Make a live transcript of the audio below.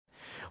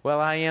Well,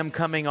 I am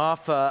coming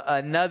off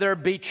another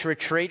beach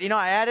retreat. You know,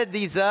 I added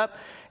these up,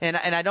 and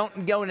I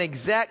don't go an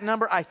exact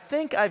number. I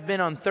think I've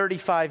been on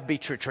 35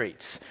 beach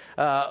retreats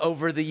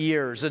over the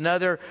years.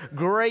 Another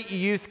great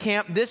youth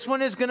camp. This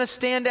one is going to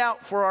stand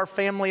out for our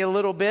family a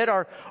little bit.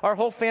 Our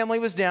whole family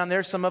was down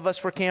there. Some of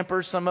us were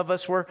campers. Some of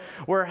us were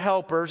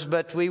helpers.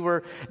 But we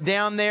were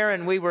down there,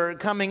 and we were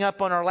coming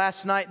up on our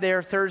last night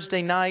there,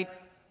 Thursday night.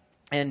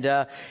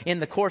 And in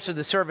the course of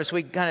the service,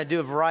 we kind of do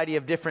a variety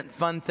of different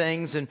fun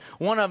things. And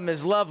one of them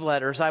is love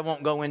letters. I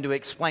won't go into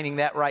explaining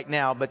that right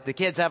now, but the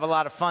kids have a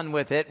lot of fun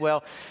with it.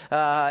 Well,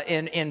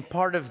 in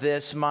part of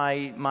this,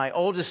 my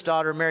oldest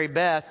daughter, Mary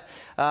Beth,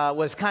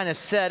 was kind of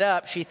set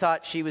up. She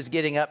thought she was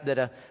getting up that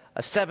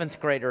a seventh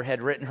grader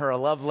had written her a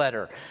love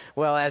letter.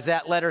 Well, as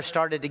that letter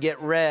started to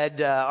get read,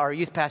 our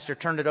youth pastor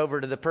turned it over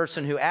to the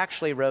person who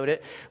actually wrote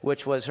it,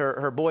 which was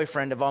her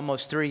boyfriend of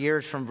almost 3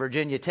 years from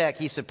Virginia Tech.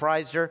 He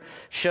surprised her,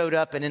 showed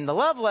up, and in the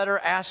love letter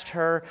asked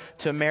her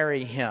to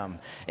marry him.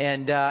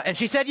 And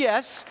she said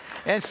yes.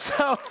 And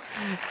so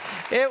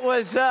it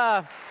was...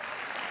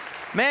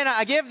 Man,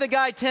 I give the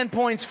guy 10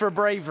 points for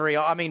bravery.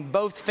 I mean,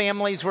 both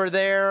families were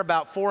there.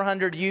 About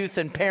 400 youth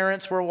and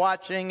parents were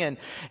watching, and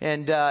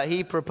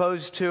he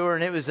proposed to her,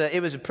 and it was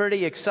a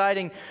pretty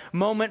exciting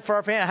moment for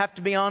our family. I have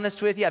to be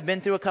honest with you. I've been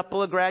through a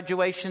couple of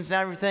graduations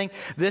and everything.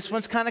 This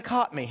one's kind of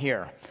caught me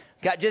here.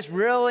 Got just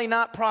really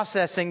not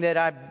processing that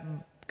I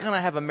kind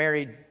of have a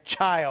married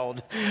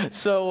child.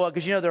 So,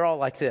 because they're all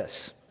like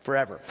this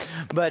forever.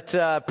 But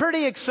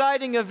pretty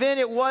exciting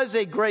event. It was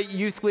a great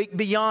youth week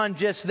beyond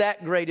just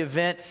that great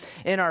event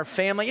in our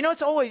family. You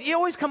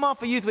always come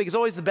off a youth week. It's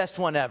always the best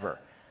one ever.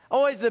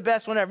 Always the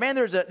best one ever. Man,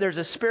 there's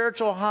a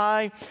spiritual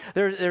high.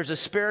 There's a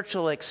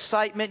spiritual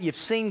excitement. You've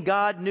seen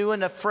God new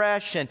and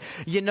afresh, and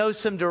you know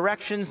some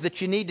directions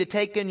that you need to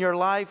take in your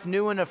life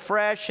new and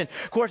afresh. And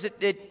of course,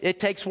 it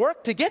takes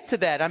work to get to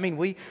that. I mean,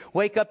 we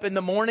wake up in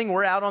the morning,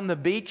 we're out on the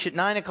beach at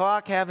 9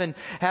 o'clock having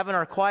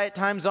our quiet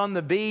times on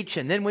the beach,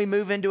 and then we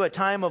move into a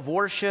time of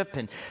worship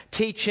and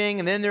teaching,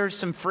 and then there's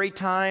some free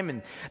time,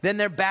 and then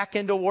they're back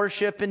into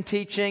worship and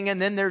teaching,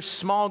 and then there's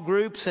small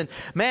groups. And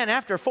man,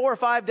 after 4 or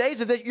 5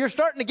 days of it, you're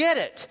starting to get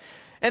it.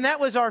 And that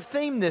was our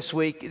theme this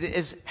week,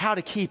 is how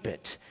to keep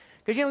it.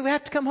 Because we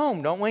have to come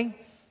home, don't we?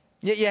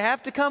 You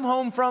have to come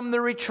home from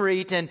the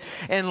retreat and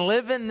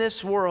live in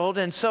this world.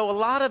 And so a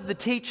lot of the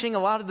teaching, a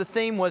lot of the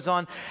theme was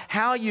on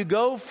how you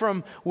go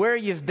from where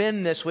you've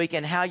been this week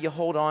and how you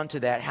hold on to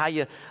that, how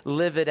you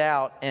live it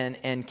out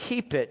and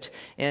keep it.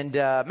 And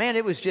man,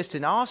 it was just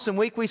an awesome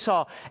week. We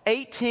saw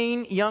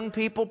 18 young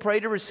people pray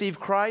to receive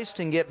Christ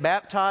and get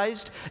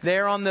baptized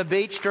there on the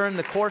beach during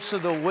the course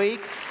of the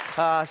week.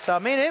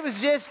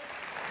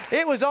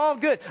 It was all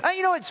good.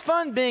 It's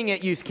fun being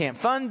at youth camp,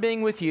 fun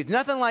being with youth.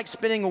 Nothing like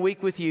spending a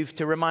week with youth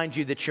to remind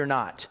you that you're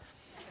not.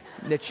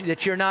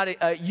 That you're not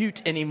a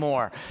Ute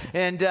anymore.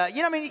 And,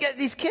 you got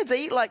these kids,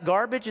 they eat like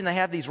garbage and they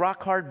have these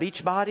rock hard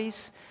beach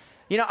bodies.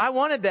 I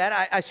wanted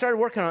that. I started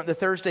working on it the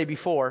Thursday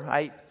before.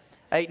 I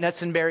ate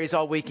nuts and berries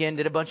all weekend,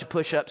 did a bunch of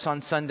push-ups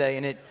on Sunday,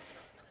 and it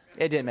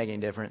didn't make any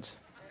difference.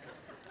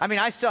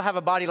 I still have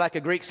a body like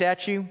a Greek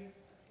statue.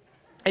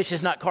 It's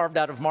just not carved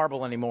out of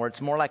marble anymore. It's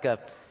more like a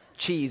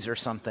cheese or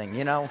something,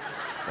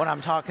 what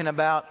I'm talking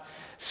about.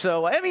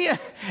 So,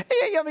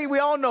 we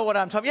all know what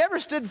I'm talking about. You ever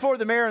stood before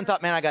the mirror and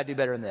thought, man, I got to do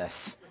better than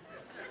this?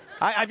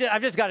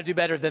 I've just got to do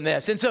better than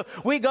this. And so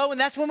we go,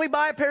 and that's when we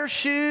buy a pair of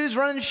shoes,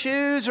 running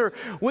shoes, or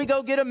we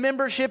go get a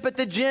membership at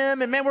the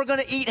gym, and man, we're going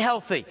to eat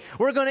healthy.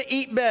 We're going to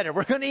eat better.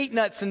 We're going to eat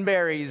nuts and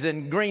berries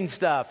and green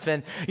stuff.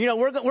 And,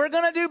 we're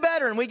going to do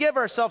better. And we give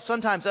ourselves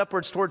sometimes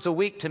upwards towards a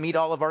week to meet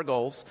all of our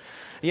goals.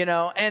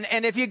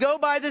 And if you go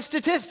by the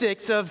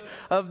statistics of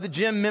the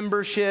gym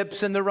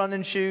memberships and the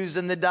running shoes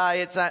and the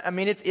diets,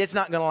 it's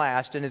not going to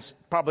last, and it's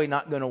probably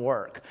not going to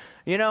work.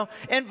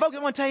 And folks, I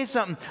want to tell you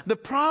something. The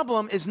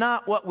problem is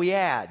not what we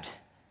add.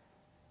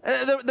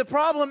 The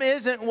problem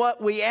isn't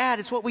what we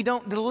add. It's what we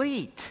don't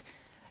delete.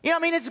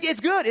 It's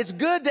good. It's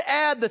good to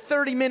add the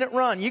 30-minute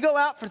run. You go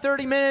out for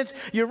 30 minutes,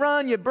 you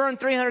run, you burn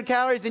 300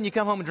 calories, then you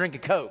come home and drink a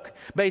Coke,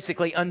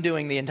 basically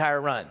undoing the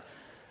entire run.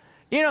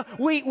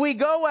 We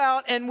go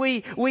out and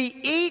we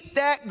eat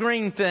that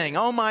green thing.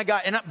 Oh my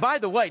God. And by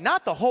the way,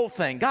 not the whole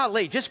thing.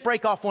 Golly, just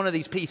break off one of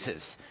these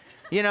pieces.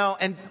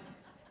 And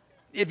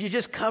if you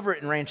just cover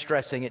it in ranch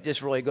dressing, it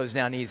just really goes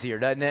down easier,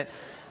 doesn't it?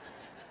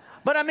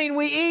 But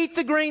we eat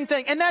the green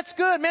thing, and that's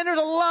good. Man, there's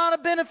a lot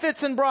of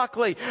benefits in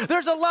broccoli.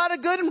 There's a lot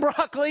of good in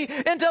broccoli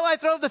until I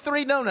throw the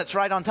 3 donuts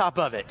right on top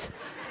of it.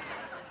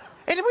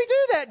 And if we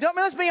do that,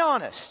 let's be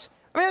honest.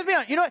 Let's be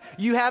honest. You know what?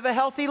 You have a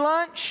healthy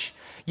lunch.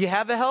 You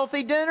have a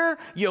healthy dinner.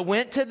 You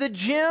went to the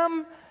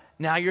gym.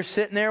 Now you're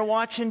sitting there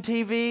watching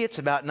TV. It's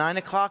about 9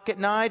 o'clock at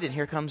night, and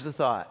here comes the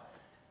thought.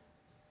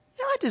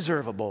 I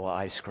deserve a bowl of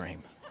ice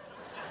cream.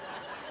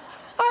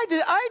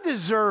 I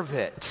deserve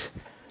it.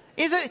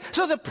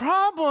 So the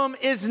problem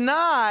is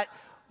not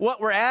what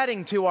we're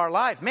adding to our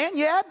life. Man,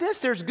 you add this,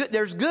 there's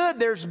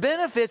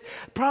benefits.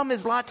 The problem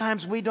is a lot of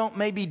times we don't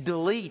maybe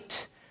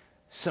delete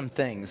some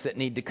things that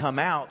need to come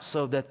out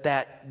so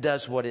that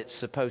does what it's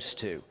supposed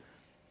to.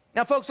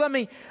 Now, folks, let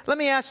me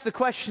ask the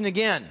question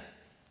again.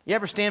 You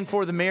ever stand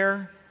before the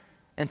mirror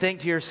and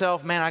think to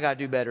yourself, man, I got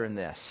to do better in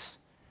this?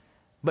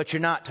 But you're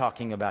not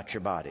talking about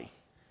your body.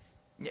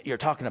 You're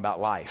talking about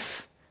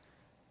life.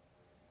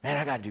 Man,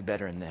 I got to do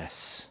better in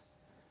this.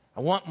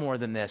 I want more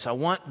than this. I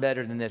want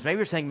better than this. Maybe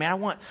you're saying, man, I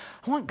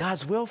want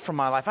God's will for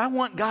my life. I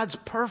want God's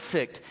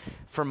perfect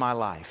for my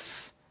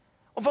life.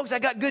 Well, folks, I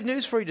got good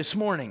news for you this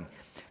morning.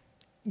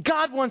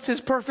 God wants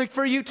His perfect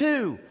for you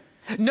too.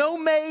 No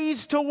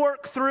maze to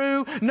work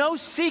through, no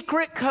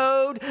secret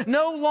code,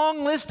 no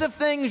long list of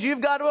things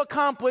you've got to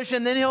accomplish,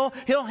 and then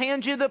He'll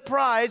hand you the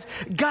prize.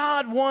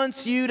 God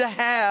wants you to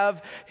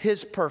have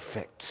His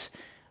perfect.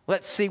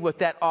 Let's see what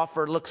that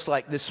offer looks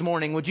like this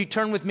morning. Would you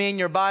turn with me in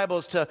your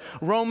Bibles to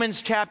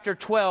Romans chapter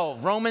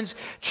 12. Romans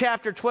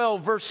chapter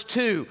 12, verse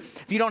 2.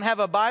 If you don't have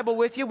a Bible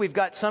with you, we've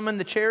got some in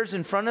the chairs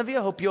in front of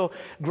you. Hope you'll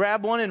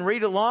grab one and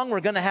read along.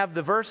 We're going to have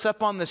the verse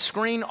up on the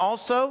screen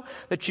also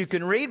that you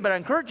can read. But I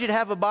encourage you to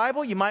have a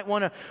Bible. You might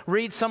want to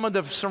read some of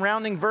the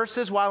surrounding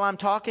verses while I'm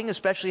talking,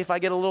 especially if I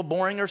get a little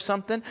boring or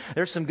something.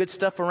 There's some good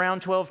stuff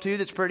around 12:2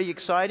 that's pretty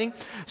exciting.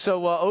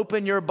 So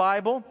open your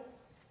Bible.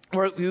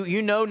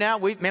 You know now,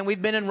 we've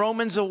been in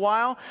Romans a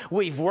while.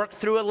 We've worked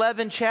through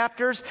 11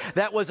 chapters.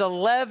 That was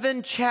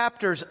 11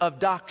 chapters of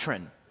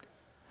doctrine.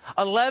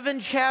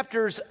 11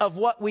 chapters of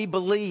what we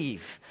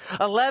believe.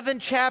 11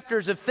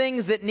 chapters of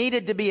things that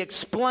needed to be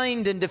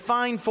explained and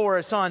defined for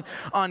us on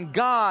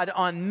God,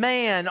 on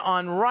man,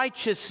 on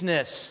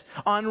righteousness,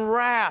 on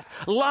wrath.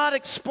 A lot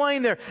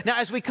explained there. Now,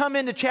 as we come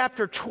into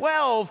chapter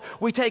 12,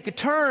 we take a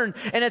turn,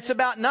 and it's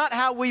about not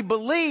how we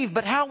believe,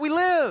 but how we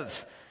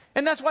live.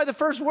 And that's why the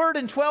first word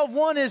in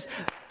 12:1 is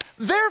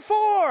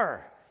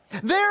therefore.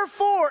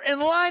 Therefore,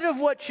 in light of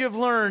what you've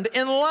learned,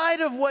 in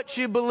light of what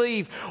you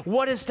believe,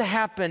 what is to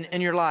happen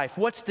in your life?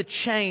 What's the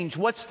change?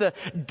 What's the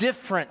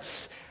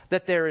difference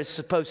that there is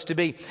supposed to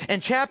be? In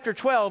chapter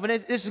 12,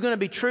 and this is going to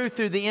be true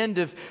through the end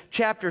of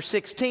chapter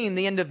 16,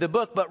 the end of the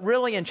book, but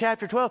really in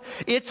chapter 12,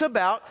 it's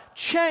about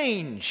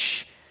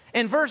change.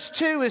 And verse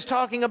 2 is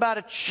talking about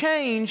a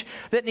change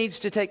that needs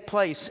to take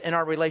place in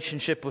our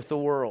relationship with the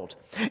world.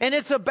 And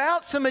it's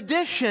about some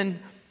addition,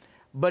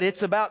 but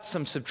it's about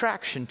some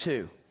subtraction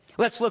too.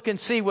 Let's look and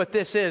see what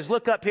this is.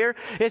 Look up here.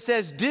 It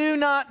says, do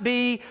not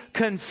be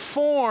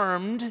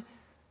conformed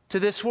to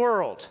this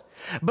world,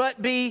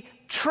 but be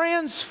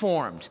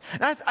transformed.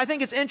 And I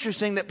think it's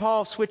interesting that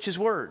Paul switches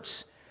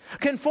words.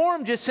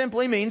 Conform just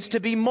simply means to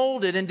be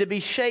molded and to be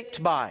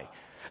shaped by.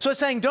 So it's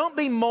saying don't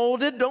be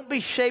molded, don't be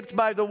shaped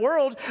by the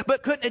world,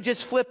 but couldn't it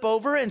just flip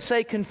over and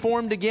say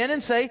conformed again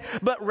and say,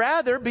 but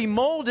rather be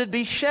molded,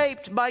 be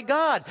shaped by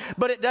God.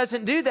 But it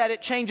doesn't do that.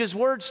 It changes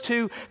words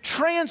to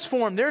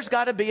transform. There's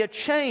got to be a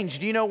change.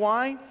 Do you know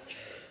why?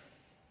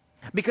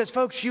 Because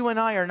folks, you and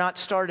I are not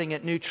starting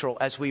at neutral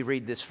as we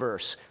read this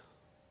verse.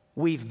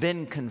 We've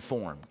been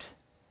conformed.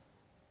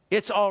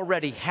 It's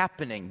already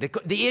happening.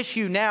 The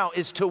issue now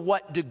is to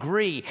what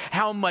degree,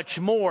 how much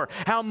more,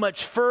 how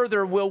much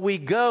further will we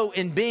go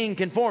in being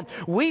conformed?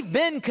 We've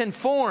been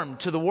conformed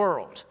to the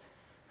world.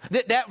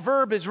 That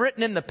verb is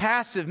written in the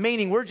passive,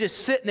 meaning we're just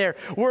sitting there,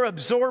 we're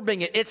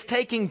absorbing it, it's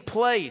taking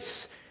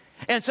place.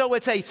 And so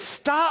it's a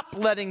stop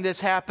letting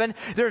this happen.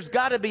 There's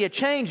got to be a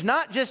change,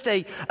 not just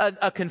a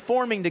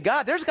conforming to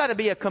God. There's got to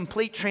be a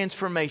complete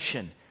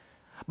transformation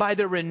by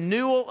the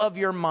renewal of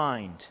your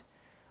mind.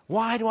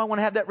 Why do I want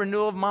to have that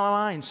renewal of my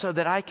mind? So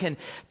that I can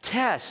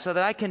test, so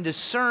that I can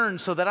discern,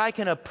 so that I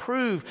can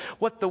approve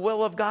what the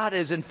will of God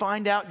is and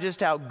find out just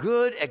how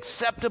good,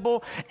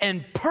 acceptable,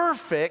 and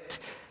perfect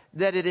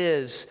that it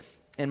is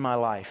in my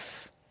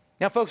life.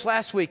 Now, folks,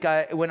 last week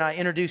when I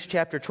introduced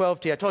chapter 12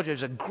 to you, I told you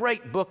there's a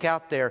great book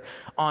out there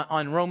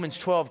on Romans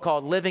 12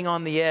 called Living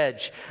on the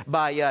Edge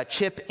by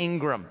Chip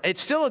Ingram. It's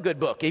still a good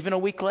book, even a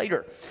week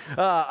later.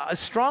 I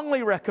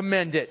strongly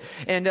recommend it.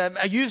 And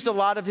I used a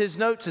lot of his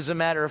notes, as a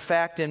matter of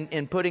fact,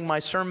 in putting my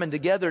sermon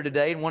together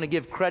today, and want to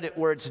give credit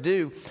where it's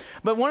due.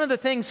 But one of the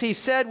things he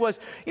said was,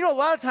 a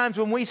lot of times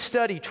when we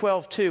study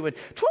 12:2, and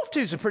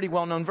 12:2 is a pretty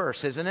well-known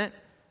verse, isn't it?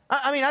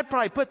 I mean, I'd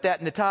probably put that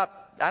in the top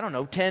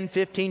 10,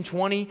 15,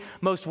 20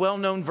 most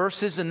well-known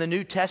verses in the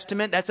New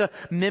Testament. That's a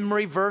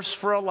memory verse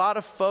for a lot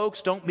of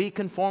folks. Don't be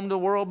conformed to the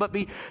world, but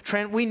be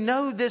we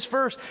know this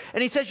verse.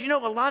 And he says, a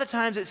lot of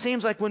times it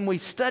seems like when we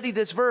study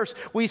this verse,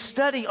 we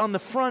study on the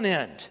front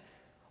end.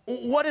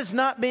 What does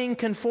not being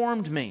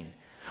conformed mean?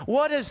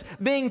 What does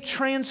being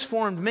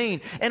transformed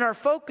mean? And our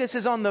focus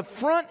is on the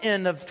front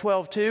end of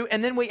 12:2,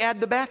 and then we add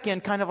the back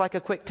end, kind of like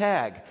a quick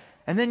tag.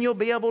 And then you'll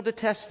be able to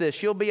test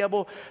this. You'll be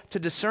able to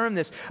discern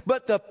this.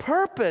 But the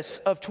purpose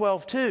of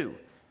 12:2,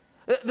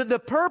 the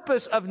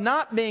purpose of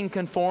not being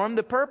conformed,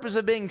 the purpose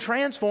of being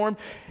transformed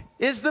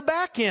is the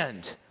back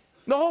end.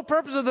 The whole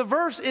purpose of the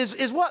verse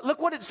is what?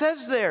 Look what it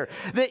says there.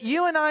 That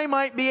you and I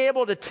might be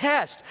able to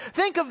test.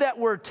 Think of that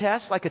word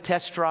test like a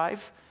test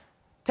drive.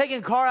 Taking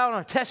a car out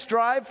on a test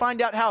drive,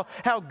 find out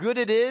how good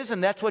it is,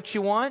 and that's what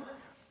you want.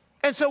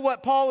 And so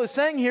what Paul is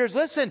saying here is,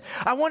 listen,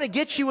 I want to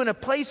get you in a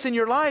place in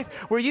your life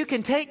where you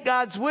can take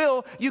God's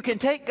will, you can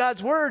take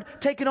God's word,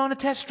 take it on a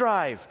test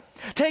drive.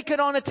 Take it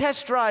on a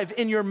test drive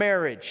in your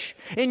marriage,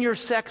 in your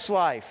sex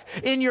life,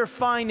 in your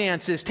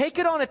finances. Take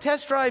it on a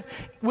test drive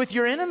with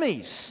your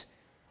enemies.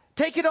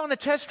 Take it on a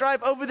test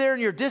drive over there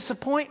in your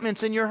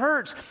disappointments and your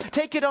hurts.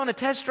 Take it on a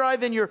test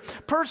drive in your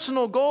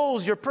personal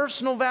goals, your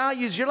personal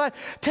values, your life.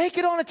 Take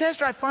it on a test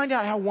drive. Find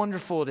out how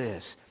wonderful it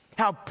is,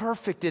 how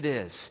perfect it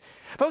is.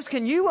 Folks,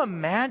 can you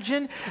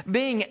imagine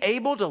being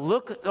able to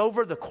look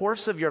over the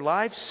course of your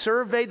life,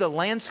 survey the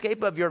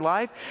landscape of your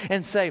life,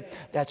 and say,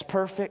 that's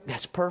perfect,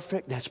 that's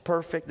perfect, that's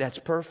perfect, that's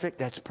perfect,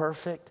 that's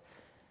perfect?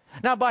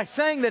 Now, by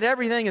saying that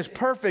everything is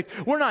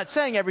perfect, we're not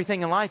saying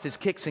everything in life is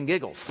kicks and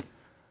giggles.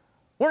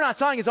 We're not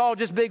saying it's all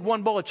just big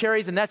one bowl of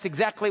cherries and that's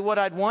exactly what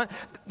I'd want.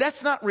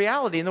 That's not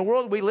reality. In the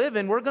world we live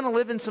in, we're going to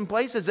live in some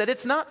places that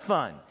it's not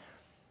fun.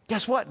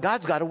 Guess what?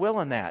 God's got a will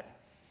in that.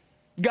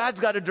 God's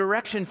got a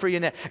direction for you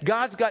in that.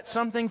 God's got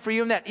something for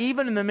you in that.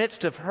 Even in the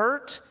midst of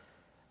hurt,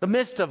 the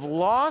midst of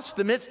loss,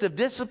 the midst of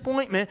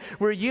disappointment,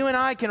 where you and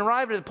I can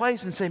arrive at a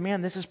place and say,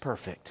 man, this is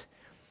perfect.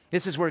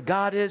 This is where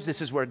God is.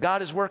 This is where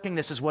God is working.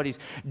 This is what He's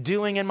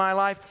doing in my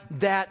life.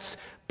 That's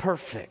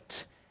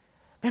perfect.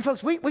 Man,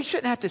 folks, we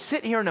shouldn't have to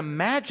sit here and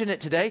imagine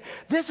it today.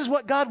 This is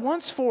what God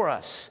wants for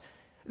us.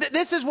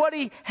 This is what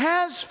He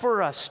has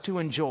for us to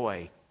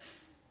enjoy.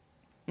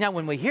 Now,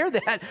 when we hear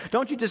that,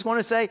 don't you just want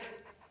to say,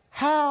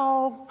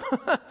 how?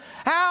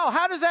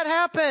 How does that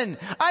happen?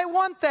 I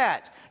want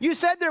that. You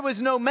said there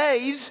was no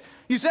maze.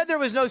 You said there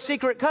was no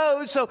secret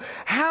code. So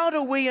how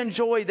do we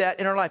enjoy that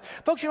in our life?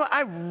 Folks, you know,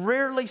 I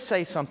rarely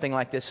say something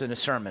like this in a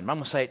sermon. I'm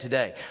going to say it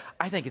today.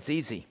 I think it's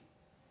easy.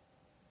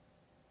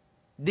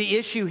 The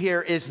issue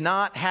here is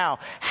not how.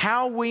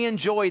 How we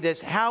enjoy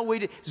this,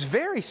 it's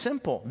very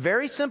simple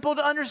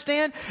to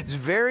understand. It's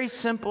very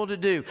simple to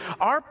do.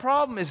 Our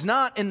problem is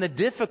not in the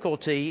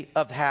difficulty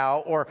of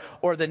how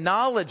or the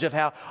knowledge of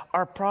how.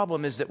 Our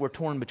problem is that we're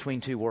torn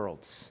between two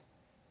worlds.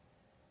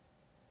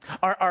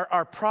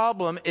 Our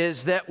problem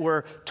is that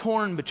we're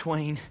torn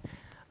between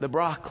the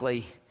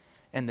broccoli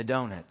and the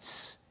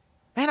donuts.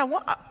 Man, I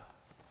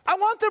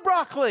want the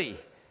broccoli.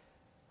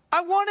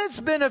 I want its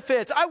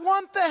benefits. I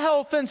want the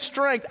health and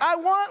strength. I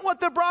want what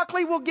the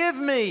broccoli will give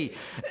me.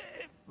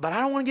 But I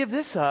don't want to give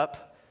this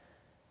up.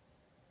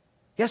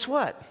 Guess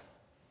what?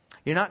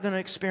 You're not going to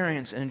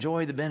experience and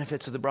enjoy the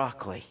benefits of the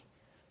broccoli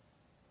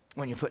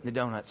when you're putting the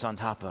donuts on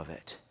top of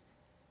it.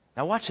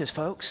 Now watch this,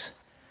 folks.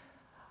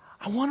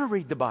 I want to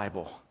read the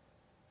Bible.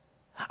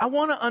 I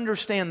want to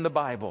understand the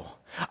Bible.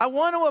 I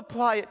want to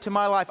apply it to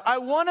my life. I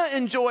want to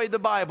enjoy the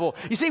Bible.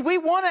 You see, we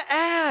want to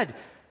add.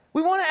 I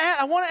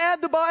want to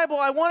add the Bible.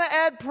 I want to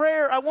add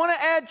prayer. I want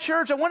to add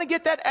church. I want to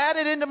get that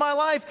added into my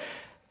life.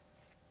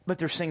 But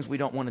there's things we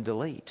don't want to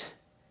delete.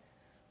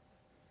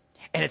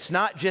 And it's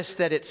not just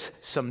that it's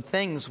some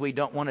things we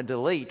don't want to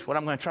delete. What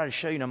I'm going to try to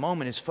show you in a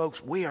moment is,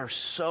 folks, we are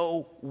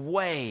so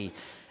way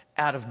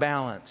out of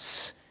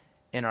balance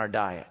in our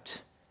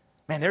diet.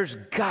 Man, there's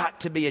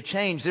got to be a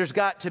change. There's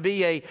got to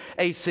be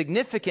a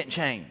significant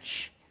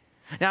change.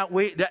 Now,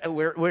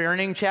 we're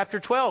in chapter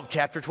 12.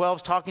 Chapter 12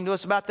 is talking to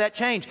us about that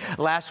change.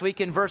 Last week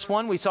in verse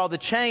 1, we saw the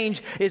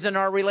change is in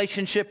our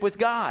relationship with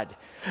God.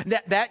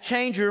 That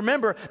change, you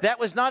remember, that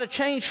was not a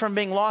change from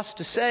being lost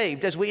to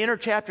saved. As we enter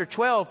chapter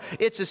 12,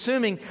 it's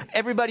assuming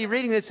everybody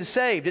reading this is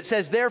saved. It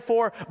says,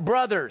 therefore,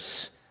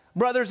 brothers.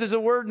 Brothers is a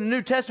word in the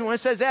New Testament. When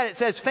it says that, it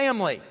says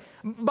family,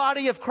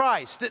 body of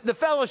Christ, the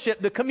fellowship,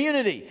 the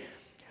community.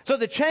 So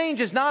the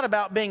change is not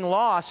about being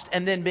lost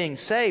and then being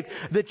saved.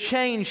 The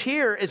change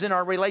here is in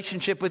our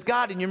relationship with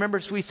God. And you remember,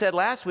 as we said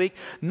last week,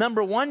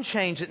 number one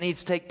change that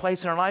needs to take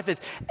place in our life is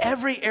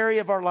every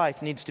area of our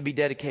life needs to be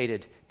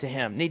dedicated to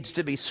Him, needs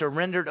to be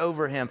surrendered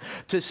over Him,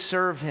 to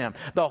serve Him.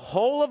 The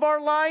whole of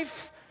our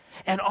life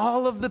and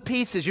all of the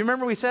pieces. You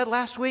remember we said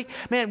last week,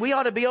 man, we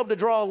ought to be able to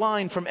draw a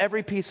line from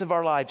every piece of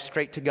our lives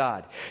straight to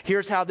God.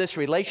 Here's how this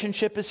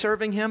relationship is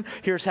serving Him.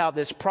 Here's how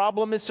this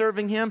problem is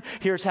serving Him.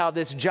 Here's how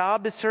this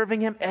job is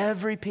serving Him.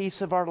 Every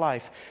piece of our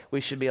life,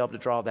 we should be able to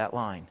draw that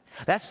line.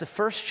 That's the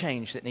first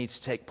change that needs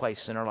to take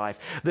place in our life.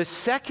 The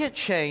second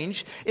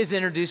change is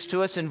introduced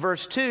to us in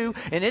verse 2,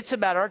 and it's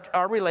about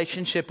our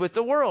relationship with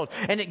the world.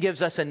 And it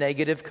gives us a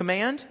negative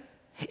command.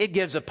 It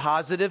gives a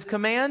positive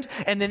command,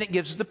 and then it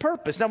gives the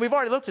purpose. Now, we've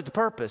already looked at the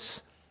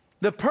purpose.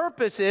 The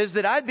purpose is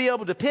that I'd be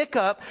able to pick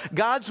up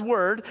God's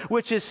Word,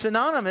 which is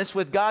synonymous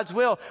with God's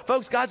will.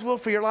 Folks, God's will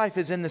for your life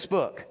is in this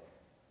book.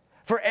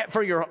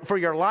 For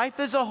your life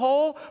as a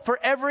whole, for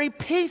every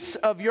piece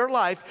of your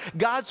life,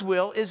 God's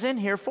will is in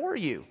here for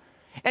you.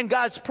 And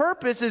God's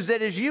purpose is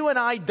that as you and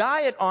I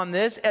diet on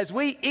this, as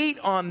we eat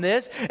on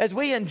this, as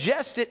we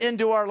ingest it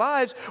into our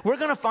lives, we're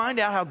going to find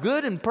out how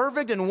good and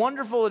perfect and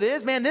wonderful it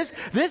is. Man, this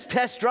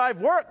test drive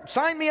worked.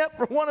 Sign me up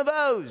for one of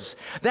those.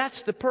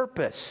 That's the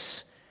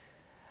purpose.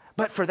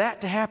 But for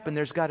that to happen,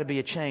 there's got to be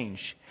a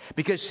change.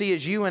 Because see,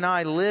 as you and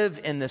I live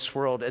in this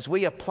world, as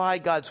we apply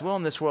God's will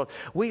in this world,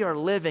 we are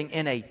living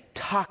in a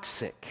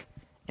toxic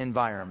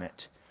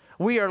environment.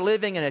 We are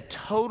living in a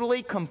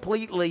totally,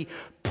 completely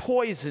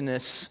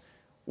poisonous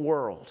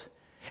world.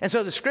 And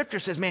so the scripture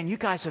says, man, you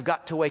guys have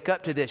got to wake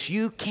up to this.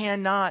 You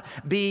cannot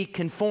be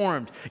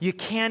conformed. You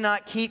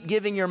cannot keep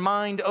giving your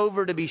mind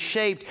over to be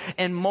shaped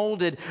and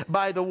molded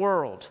by the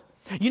world.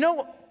 You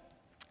know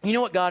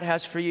what God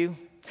has for you?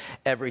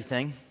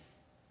 Everything.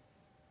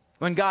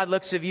 When God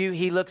looks at you,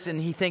 He looks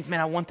and He thinks, man,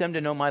 I want them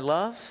to know my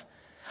love.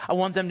 I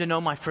want them to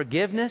know my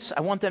forgiveness. I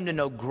want them to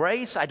know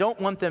grace. I don't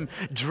want them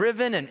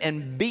driven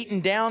and beaten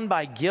down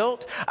by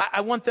guilt.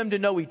 I want them to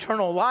know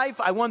eternal life.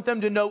 I want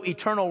them to know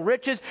eternal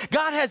riches.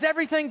 God has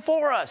everything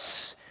for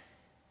us.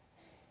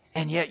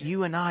 And yet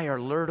you and I are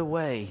lured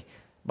away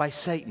by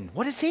Satan.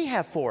 What does he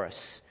have for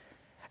us?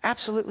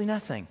 Absolutely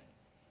nothing.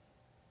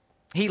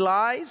 He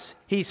lies,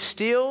 he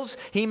steals,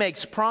 he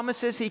makes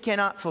promises he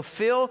cannot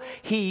fulfill.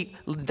 He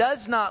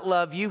does not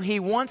love you. He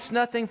wants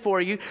nothing for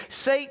you.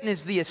 Satan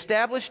is the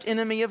established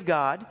enemy of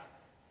God.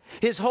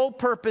 His whole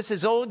purpose,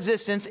 his whole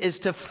existence is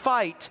to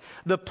fight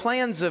the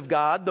plans of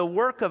God, the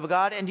work of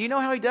God. And do you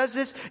know how he does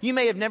this? You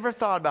may have never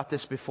thought about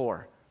this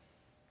before.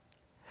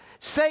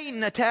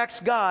 Satan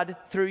attacks God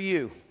through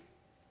you.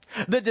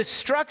 The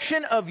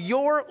destruction of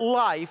your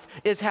life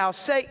is how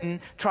Satan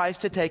tries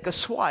to take a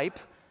swipe.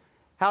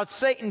 How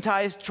Satan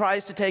tries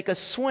to take a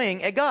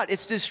swing at God.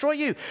 It's to destroy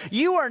you.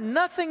 You are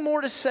nothing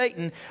more to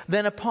Satan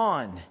than a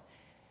pawn.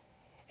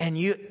 And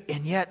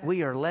yet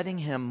we are letting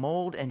him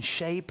mold and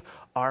shape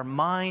our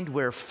mind.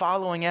 We're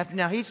following after.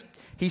 Now he's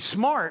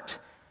smart.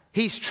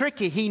 He's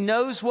tricky. He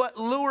knows what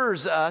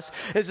lures us.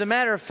 As a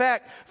matter of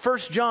fact, 1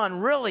 John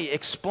really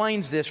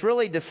explains this,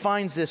 really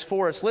defines this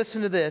for us.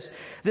 Listen to this.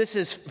 This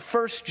is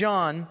 1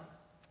 John.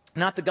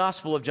 Not the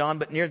Gospel of John,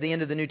 but near the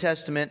end of the New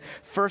Testament,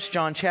 1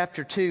 John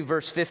chapter 2,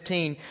 verse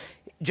 15.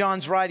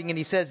 John's writing and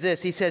he says this.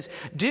 He says,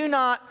 do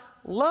not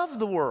love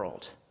the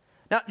world.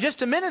 Now,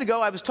 just a minute ago,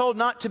 I was told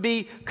not to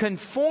be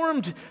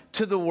conformed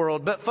to the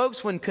world. But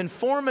folks, when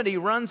conformity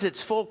runs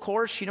its full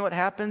course, you know what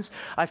happens?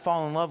 I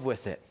fall in love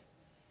with it.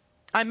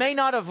 I may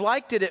not have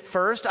liked it at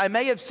first. I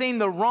may have seen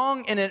the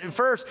wrong in it at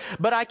first,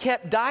 but I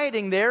kept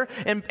dieting there.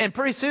 And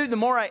pretty soon, the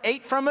more I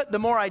ate from it, the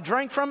more I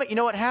drank from it, you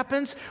know what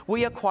happens?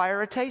 We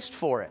acquire a taste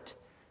for it.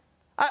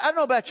 I don't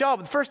know about y'all,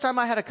 but the first time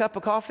I had a cup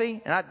of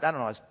coffee, and I don't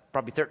know, I was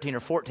probably 13 or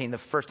 14, the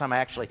first time I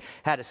actually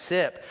had a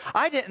sip,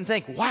 I didn't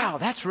think, wow,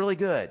 that's really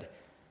good.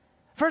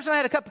 First time I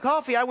had a cup of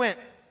coffee, I went,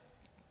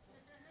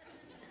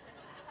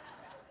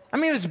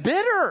 it was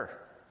bitter.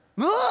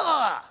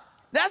 Ugh,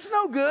 that's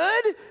no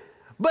good.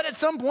 But at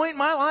some point in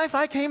my life,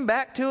 I came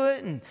back to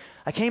it, and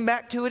I came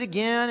back to it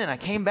again, and I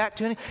came back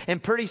to it.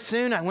 And pretty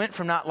soon, I went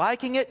from not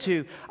liking it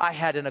to I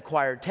had an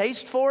acquired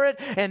taste for it.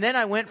 And then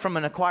I went from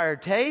an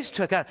acquired taste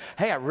to a kind of,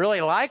 hey, I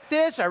really like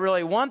this. I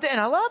really want it. And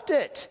I loved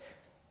it.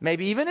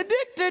 Maybe even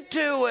addicted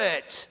to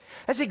it.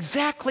 That's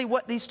exactly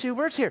what these two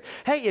words here.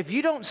 Hey, if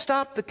you don't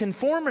stop the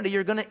conformity,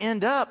 you're going to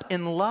end up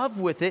in love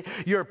with it.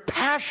 Your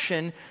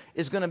passion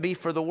is going to be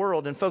for the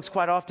world. And folks,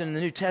 quite often in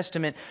the New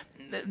Testament,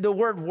 the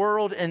word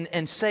world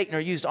and Satan are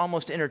used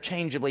almost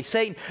interchangeably.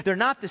 Satan, they're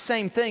not the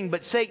same thing,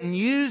 but Satan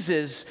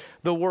uses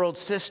the world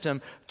system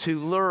to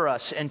lure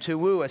us and to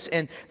woo us.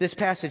 And this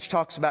passage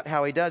talks about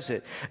how he does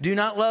it. Do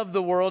not love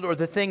the world or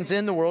the things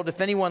in the world.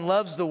 If anyone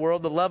loves the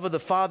world, the love of the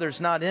Father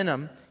is not in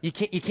him. You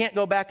can't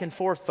go back and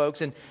forth,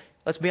 folks. And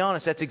let's be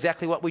honest, that's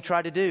exactly what we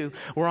try to do.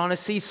 We're on a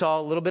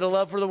seesaw, a little bit of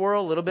love for the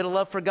world, a little bit of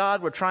love for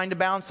God. We're trying to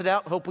balance it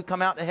out, hope we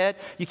come out ahead.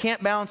 You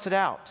can't balance it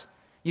out.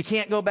 You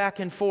can't go back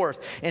and forth.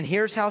 And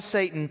here's how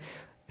Satan,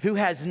 who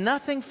has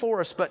nothing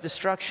for us but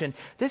destruction,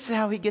 this is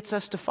how he gets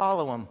us to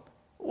follow him.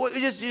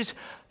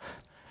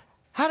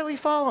 How do we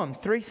follow him?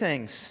 Three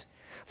things.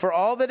 For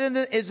all that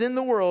is in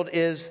the world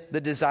is the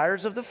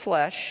desires of the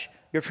flesh.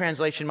 Your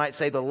translation might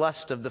say the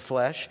lust of the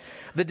flesh.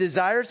 The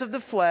desires of the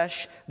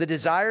flesh, the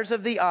desires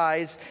of the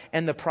eyes,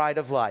 and the pride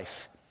of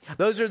life.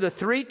 Those are the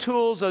three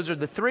tools, those are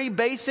the three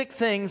basic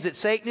things that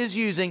Satan is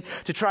using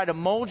to try to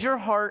mold your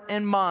heart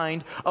and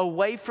mind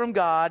away from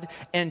God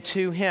and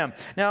to Him.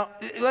 Now,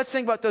 let's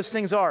think about what those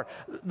things are.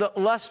 The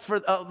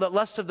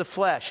lust of the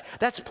flesh,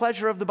 that's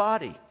pleasure of the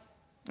body.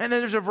 And then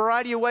there's a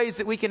variety of ways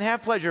that we can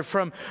have pleasure,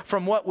 from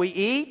what we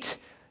eat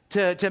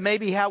to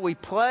maybe how we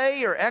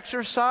play or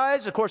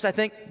exercise. Of course, I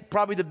think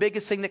probably the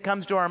biggest thing that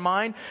comes to our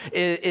mind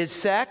is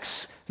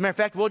sex. As a matter of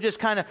fact, we'll just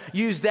kind of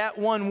use that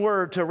one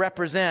word to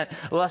represent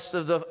lust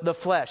of the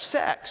flesh.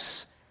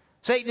 Sex.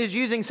 Satan is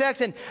using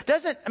sex, and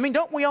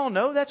don't we all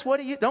know that's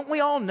what don't we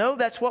all know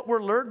that's what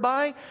we're lured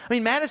by?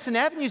 Madison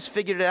Avenue's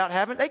figured it out,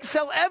 haven't they? They can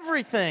sell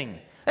everything.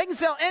 They can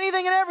sell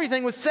anything and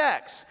everything with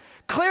sex.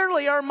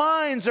 Clearly, our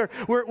minds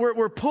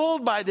we're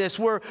pulled by this.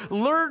 We're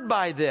lured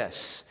by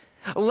this.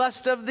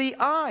 Lust of the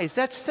eyes,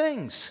 that's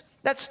things.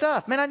 That's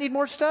stuff. Man, I need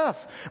more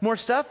stuff. More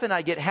stuff and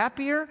I get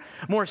happier.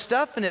 More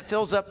stuff and it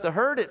fills up the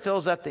hurt. It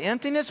fills up the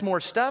emptiness. More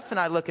stuff and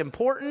I look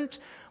important.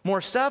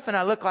 More stuff and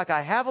I look like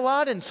I have a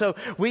lot. And so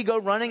we go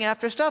running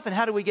after stuff. And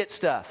how do we get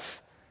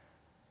stuff?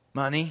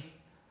 Money.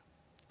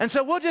 And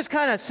so we'll just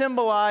kind of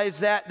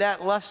symbolize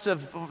that lust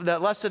of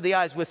the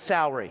eyes with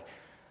salary.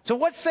 So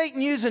what's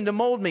Satan using to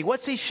mold me?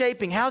 What's he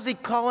shaping? How's he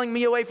calling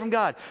me away from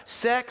God?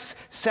 Sex,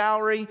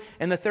 salary,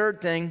 and the third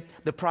thing,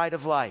 the pride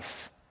of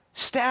life.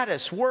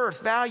 Status,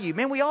 worth, value.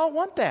 Man, we all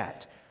want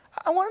that.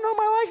 I want to know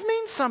my life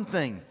means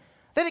something,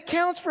 that it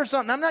counts for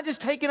something. I'm not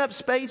just taking up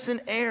space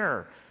and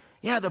air.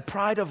 Yeah, the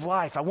pride of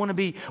life. I want to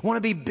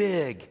be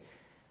big.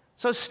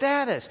 So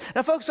status.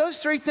 Now, folks,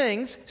 those three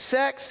things,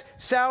 sex,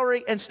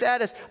 salary, and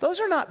status, those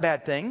are not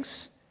bad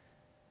things.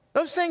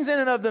 Those things in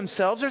and of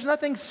themselves, there's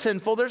nothing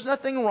sinful, there's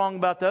nothing wrong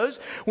about those.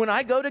 When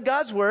I go to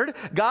God's Word,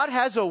 God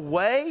has a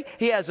way,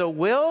 He has a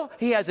will,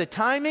 He has a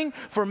timing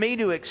for me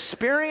to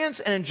experience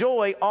and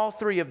enjoy all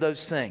three of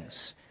those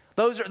things.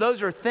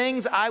 Those are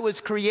things I was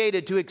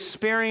created to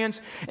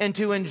experience and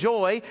to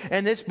enjoy,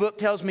 and this book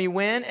tells me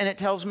when and it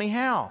tells me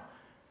how.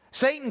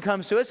 Satan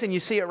comes to us, and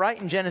you see it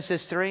right in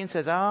Genesis 3, and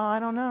says, oh,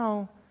 I don't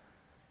know.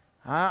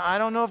 I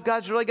don't know if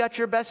God's really got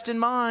your best in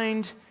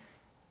mind.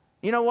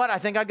 You know what? I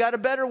think I got a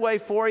better way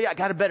for you. I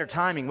got a better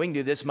timing. We can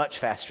do this much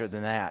faster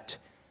than that.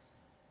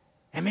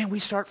 And man, we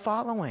start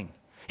following.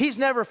 He's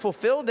never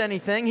fulfilled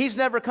anything. He's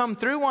never come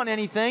through on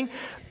anything.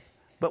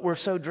 But we're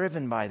so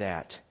driven by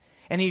that.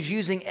 And He's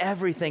using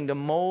everything to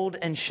mold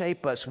and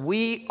shape us.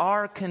 We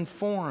are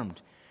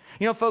conformed.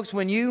 You know, folks,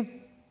 when you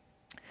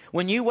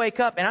wake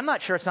up, and I'm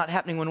not sure it's not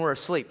happening when we're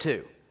asleep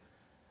too,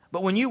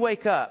 but when you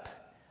wake up,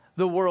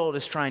 the world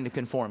is trying to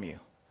conform you.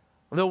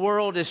 The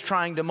world is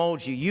trying to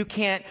mold you. You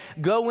can't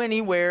go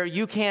anywhere.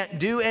 You can't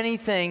do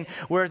anything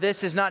where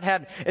this is not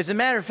happening. As a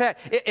matter of fact,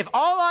 if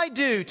all I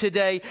do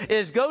today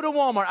is go to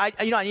Walmart,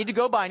 I need to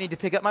go by, I need to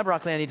pick up my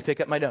broccoli, I need to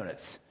pick up my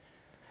donuts.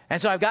 And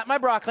so I've got my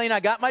broccoli and I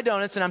got my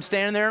donuts and I'm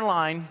standing there in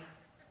line.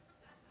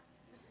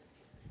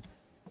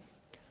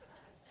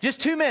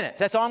 Just 2 minutes.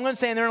 That's all I'm going to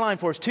stand there in line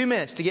for is 2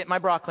 minutes to get my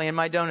broccoli and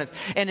my donuts.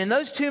 And in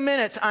those 2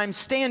 minutes, I'm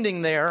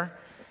standing there.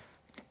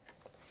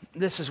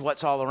 This is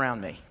what's all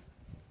around me.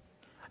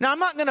 Now, I'm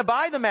not going to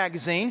buy the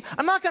magazine.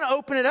 I'm not going to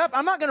open it up.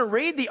 I'm not going to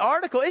read the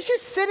article. It's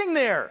just sitting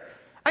there.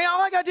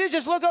 All I got to do is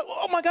just look up.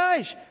 Oh, my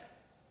gosh.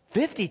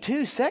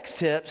 52 sex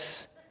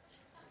tips.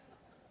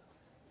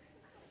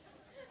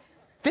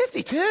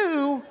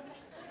 52?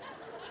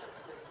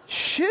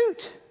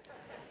 Shoot.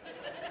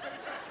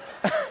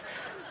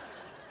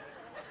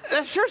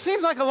 That sure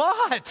seems like a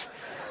lot.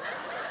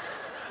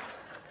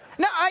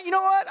 Now, you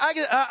know what?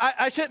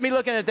 I shouldn't be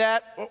looking at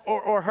that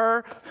or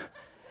her.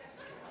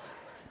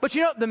 But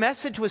you know, the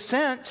message was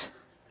sent.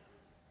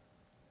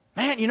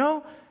 Man, you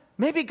know,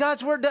 maybe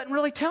God's Word doesn't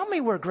really tell me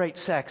we're great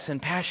sex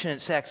and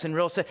passionate sex and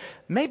real sex.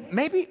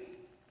 Maybe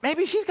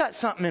she's got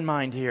something in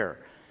mind here.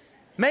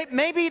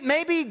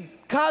 Maybe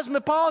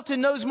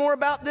Cosmopolitan knows more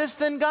about this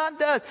than God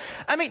does.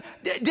 I mean,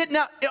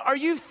 now, are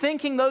you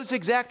thinking those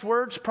exact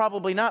words?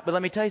 Probably not. But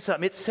let me tell you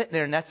something. It's sitting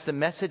there, and that's the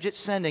message it's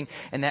sending,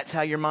 and that's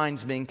how your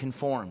mind's being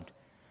conformed.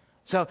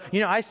 So, you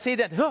know, I see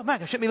that. Oh,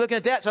 man, I shouldn't be looking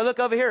at that. So I look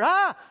over here.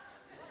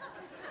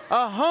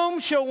 A home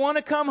she'll want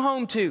to come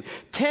home to.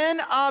 10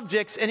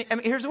 objects, and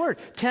here's the word,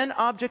 10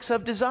 objects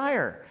of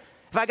desire.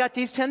 If I got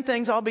these 10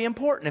 things, I'll be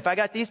important. If I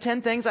got these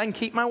 10 things, I can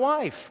keep my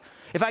wife.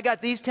 If I got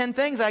these 10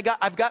 things,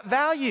 I've got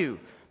value.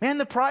 Man,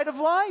 the pride of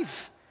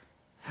life.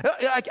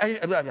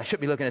 I should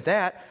be looking at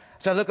that.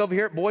 So I look over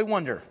here at Boy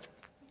Wonder.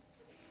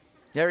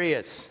 There he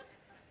is.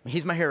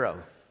 He's my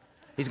hero.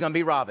 He's going to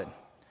be Robin.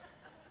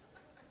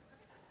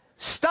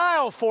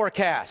 Style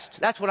forecast.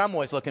 That's what I'm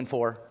always looking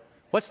for.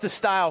 What's the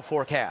style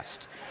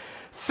forecast?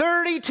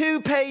 32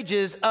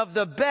 pages of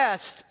the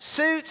best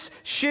suits,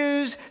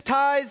 shoes,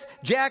 ties,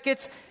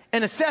 jackets,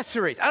 and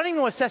accessories. I don't even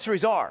know what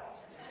accessories are.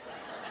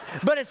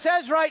 But it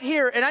says right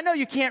here, and I know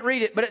you can't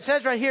read it, but it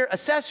says right here,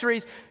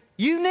 accessories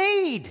you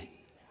need.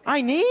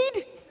 I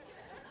need?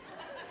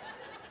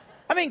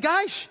 I mean,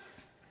 gosh,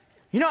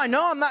 you know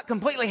I'm not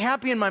completely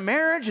happy in my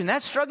marriage, and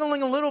that's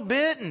struggling a little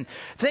bit, and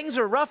things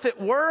are rough at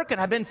work,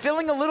 and I've been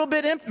feeling a little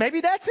bit empty.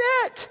 Maybe that's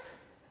it.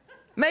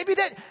 Maybe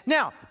that.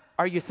 Now,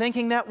 are you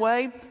thinking that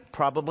way?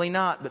 Probably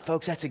not. But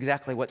folks, that's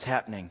exactly what's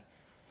happening.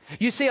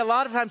 You see, a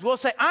lot of times we'll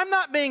say, I'm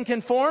not being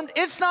conformed.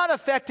 It's not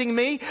affecting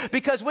me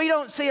because we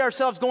don't see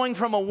ourselves going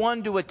from a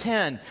 1 to a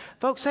 10.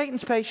 Folks,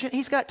 Satan's patient.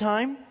 He's got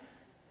time.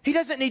 He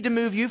doesn't need to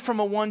move you from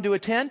a 1 to a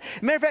 10.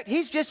 Matter of fact,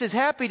 he's just as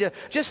happy to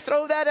just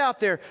throw that out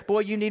there. Boy,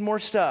 you need more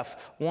stuff.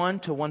 1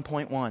 to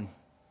 1.1.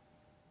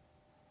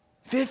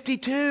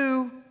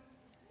 52.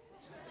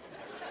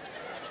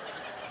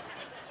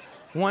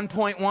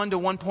 1.1 to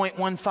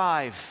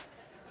 1.15.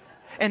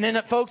 And then,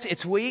 folks,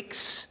 it's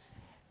weeks,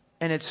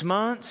 and it's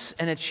months,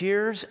 and it's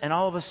years, and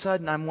all of a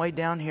sudden I'm way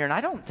down here. And I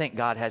don't think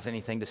God has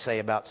anything to say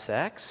about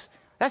sex.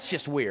 That's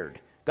just weird.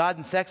 God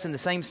and sex in the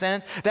same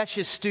sentence? That's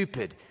just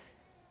stupid.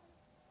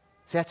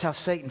 See, that's how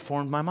Satan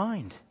formed my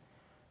mind.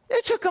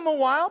 It took him a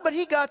while, but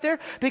he got there.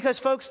 Because,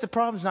 folks, the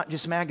problem's not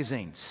just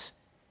magazines.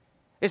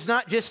 It's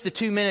not just the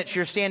 2 minutes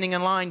you're standing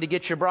in line to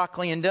get your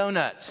broccoli and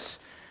donuts.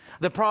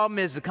 The problem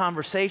is the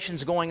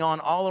conversations going on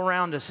all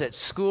around us at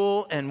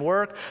school and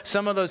work.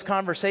 Some of those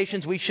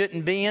conversations we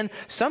shouldn't be in.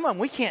 Some of them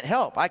we can't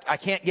help. I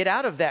can't get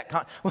out of that.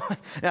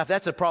 Now, if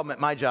that's a problem at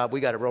my job,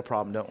 we got a real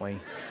problem, don't we?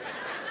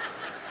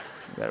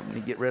 We got to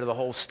get rid of the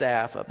whole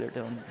staff up there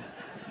doing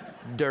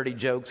dirty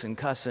jokes and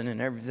cussing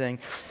and everything.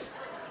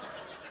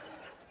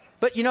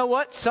 But you know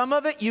what? Some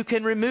of it you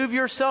can remove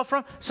yourself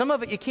from. Some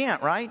of it you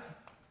can't, right?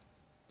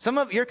 Some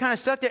of it you're kind of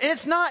stuck there. And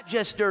it's not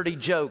just dirty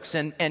jokes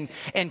and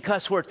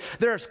cuss words.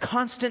 There's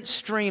constant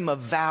stream of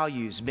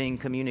values being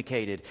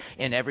communicated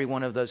in every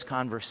one of those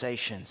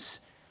conversations.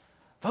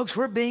 Folks,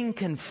 we're being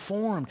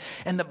conformed.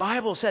 And the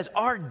Bible says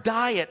our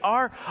diet,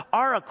 our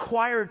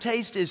acquired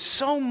taste is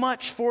so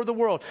much for the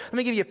world. Let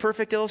me give you a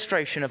perfect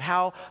illustration of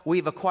how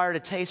we've acquired a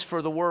taste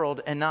for the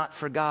world and not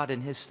for God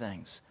and His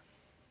things.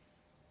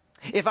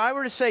 If I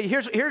were to say,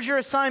 here's your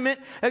assignment,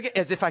 okay,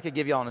 as if I could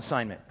give you all an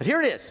assignment. But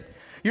here it is.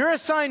 Your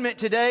assignment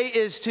today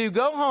is to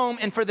go home,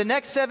 and for the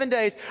next 7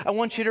 days, I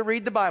want you to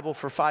read the Bible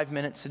for 5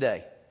 minutes a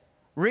day.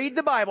 Read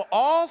the Bible,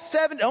 all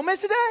 7, don't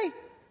miss a day.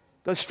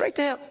 Go straight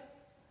to hell.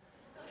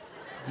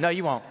 No,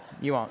 you won't.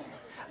 You won't.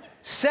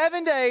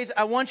 7 days,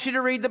 I want you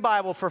to read the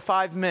Bible for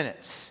 5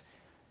 minutes.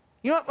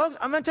 You know what, folks?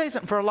 I'm going to tell you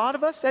something. For a lot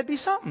of us, that'd be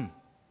something.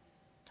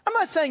 I'm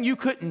not saying you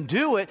couldn't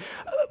do it.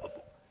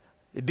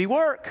 It'd be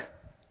work.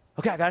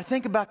 Okay, I got to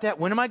think about that.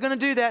 When am I going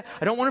to do that?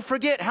 I don't want to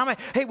forget.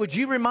 Hey, would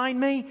you remind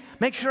me?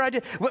 Make sure I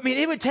do. I mean,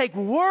 it would take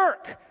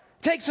work.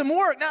 Take some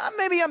work. Now,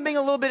 maybe I'm being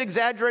a little bit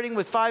exaggerating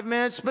with 5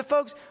 minutes, but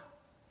folks,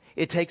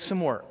 it takes some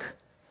work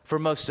for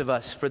most of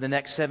us for the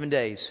next 7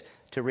 days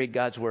to read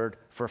God's Word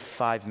for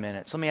 5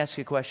 minutes. Let me ask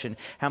you a question.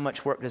 How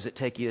much work does it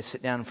take you to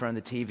sit down in front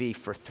of the TV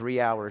for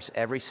 3 hours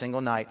every single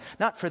night?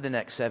 Not for the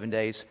next 7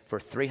 days, for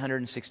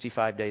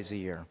 365 days a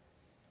year.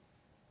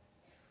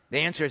 The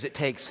answer is it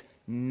takes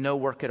no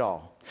work at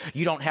all.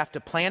 You don't have to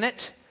plan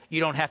it. You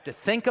don't have to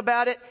think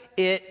about it.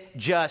 It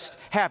just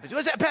happens.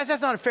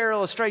 That's not a fair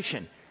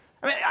illustration.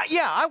 I mean,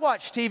 I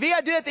watch TV.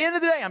 I do it at the end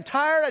of the day. I'm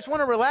tired. I just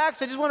want to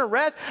relax. I just want to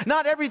rest.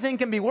 Not everything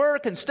can be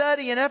work and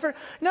study and effort.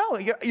 No,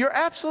 you're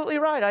absolutely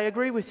right. I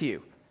agree with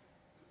you.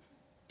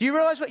 Do you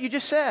realize what you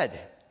just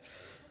said?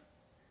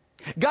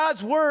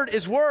 God's Word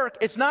is work.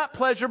 It's not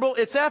pleasurable.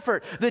 It's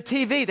effort. The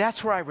TV,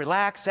 that's where I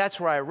relax. That's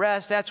where I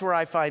rest. That's where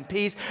I find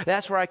peace.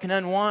 That's where I can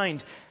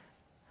unwind.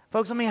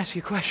 Folks, let me ask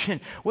you a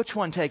question. Which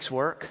one takes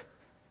work?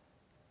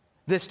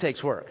 This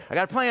takes work. I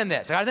got to plan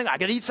this. I got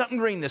to eat something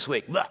green this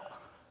week. Blah.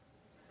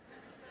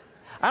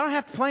 I don't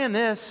have to plan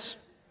this.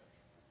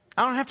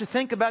 I don't have to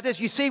think about this.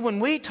 You see, when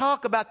we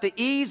talk about the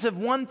ease of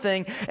one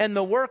thing and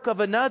the work of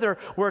another,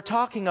 we're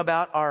talking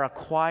about our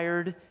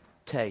acquired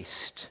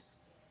taste.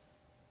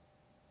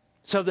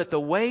 So that the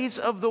ways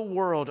of the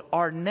world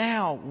are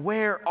now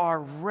where our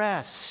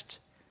rest,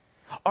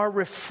 our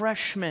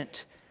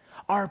refreshment,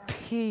 our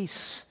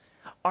peace,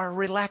 our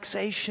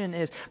relaxation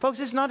is. Folks,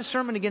 this is not a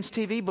sermon against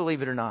TV,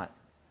 believe it or not.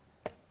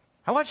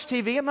 I watch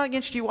TV. I'm not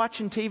against you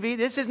watching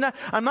TV.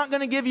 I'm not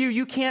going to give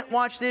you can't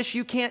watch this,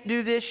 you can't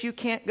do this, you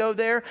can't go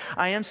there.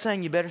 I am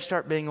saying you better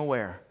start being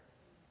aware.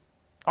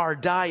 Our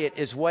diet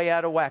is way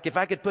out of whack. If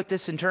I could put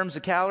this in terms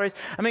of calories,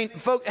 I mean,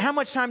 folks, how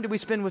much time do we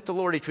spend with the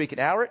Lord each week? An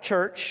hour at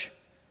church.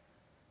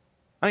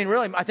 I mean,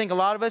 really, I think a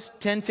lot of us,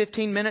 10,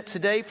 15 minutes a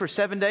day for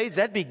 7 days,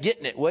 that'd be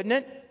getting it, wouldn't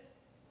it?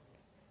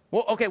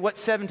 Well, okay,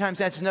 what's 7 times?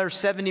 That's another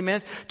 70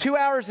 minutes. 2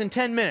 hours and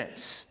 10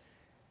 minutes.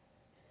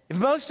 If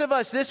most of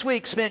us this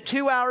week spent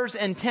 2 hours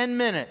and 10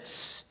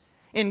 minutes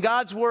in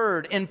God's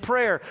Word, in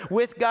prayer,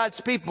 with God's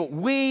people,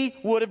 we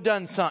would have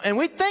done something. And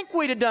we'd think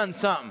we'd have done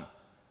something.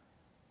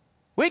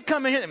 We'd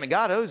come in here, I mean,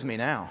 God owes me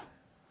now.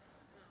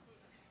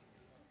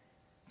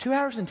 2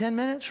 hours and 10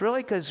 minutes?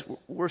 Really? Because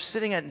we're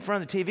sitting in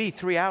front of the TV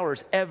 3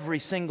 hours every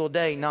single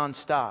day,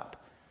 nonstop.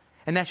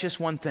 And that's just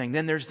one thing.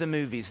 Then there's the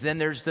movies. Then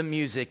there's the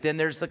music. Then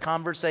there's the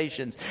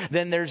conversations.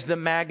 Then there's the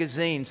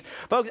magazines.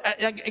 Folks,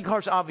 of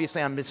course,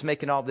 obviously I'm just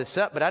making all this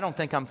up, but I don't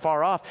think I'm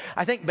far off.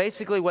 I think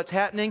basically what's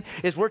happening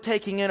is we're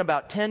taking in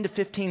about 10 to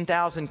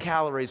 15,000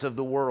 calories of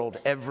the world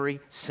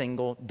every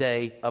single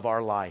day of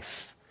our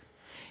life.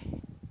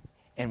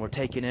 And we're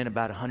taking in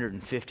about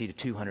 150 to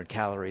 200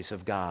 calories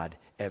of God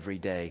every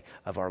day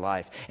of our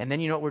life. And then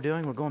you know what we're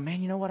doing? We're going,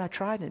 man, you know what? I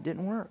tried and it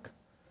didn't work.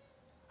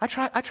 I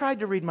tried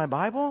to read my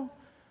Bible.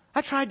 I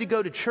tried to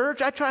go to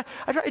church. I tried.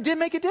 It didn't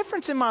make a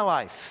difference in my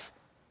life.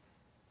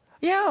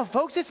 Yeah,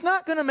 folks, it's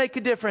not going to make a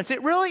difference.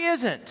 It really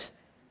isn't.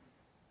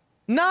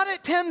 Not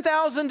at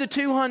 10,000 to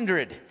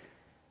 200.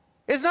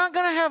 It's not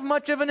going to have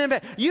much of an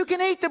impact. You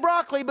can eat the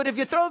broccoli, but if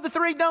you throw the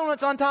 3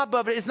 donuts on top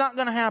of it, it's not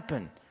going to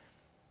happen.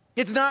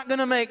 It's not going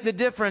to make the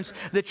difference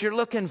that you're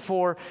looking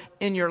for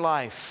in your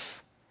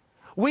life.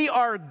 We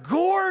are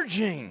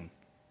gorging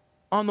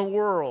on the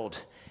world,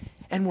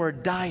 and we're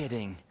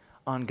dieting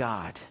on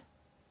God.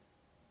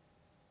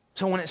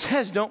 So when it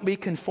says don't be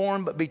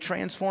conformed but be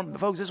transformed,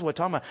 folks, this is what we're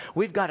talking about.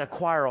 We've got to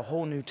acquire a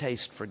whole new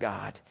taste for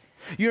God.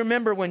 You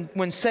remember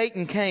when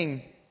Satan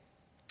came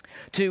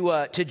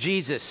to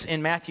Jesus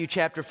in Matthew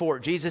chapter 4.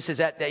 Jesus he's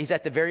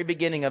at the very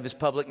beginning of his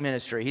public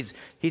ministry.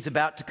 He's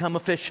about to come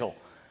official.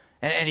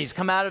 And he's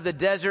come out of the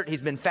desert.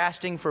 He's been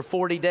fasting for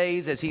 40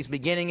 days as he's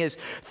beginning his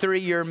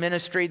 3-year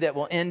ministry that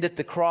will end at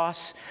the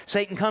cross.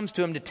 Satan comes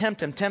to him to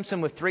tempt him, tempts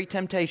him with 3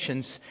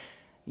 temptations.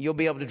 You'll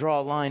be able to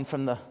draw a line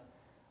from the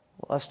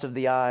lust of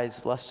the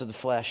eyes, lust of the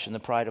flesh, and the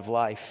pride of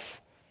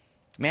life.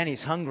 Man,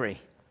 he's hungry.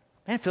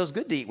 Man, it feels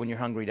good to eat when you're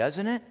hungry,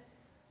 doesn't it?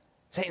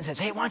 Satan says,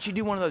 hey, why don't you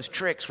do one of those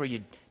tricks where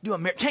you do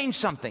change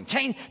something.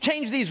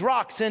 Change these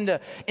rocks into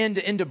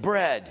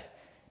bread.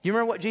 Do you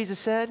remember what Jesus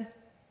said?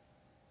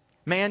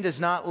 Man does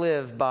not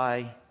live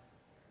by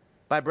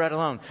bread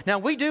alone. Now,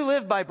 we do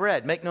live by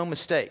bread, make no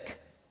mistake.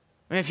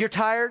 I mean, if you're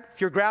tired,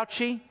 if you're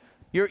grouchy,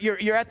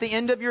 you're at the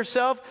end of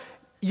yourself,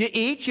 you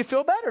eat, you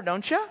feel better,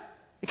 don't you?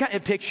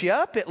 It picks you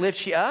up, it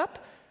lifts you up.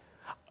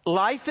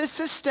 Life is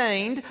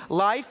sustained,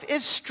 life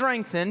is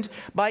strengthened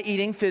by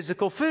eating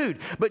physical food.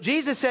 But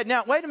Jesus said,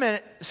 now, wait a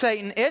minute,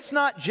 Satan, it's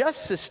not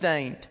just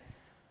sustained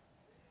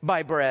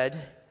by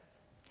bread.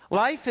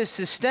 Life is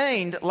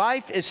sustained,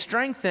 life is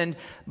strengthened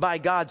by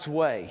God's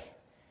way.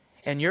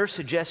 And you're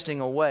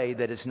suggesting a way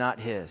that is not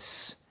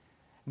His.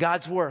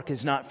 God's work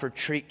is not for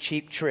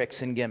cheap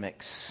tricks and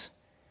gimmicks.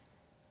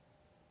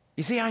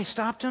 You see how He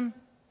stopped him?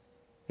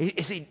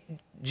 You see,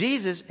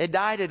 Jesus had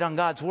died on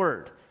God's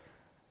Word.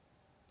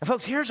 And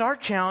folks, here's our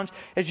challenge.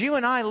 As you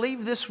and I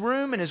leave this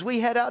room and as we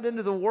head out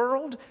into the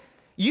world,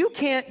 you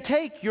can't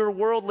take your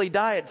worldly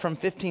diet from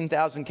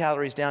 15,000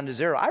 calories down to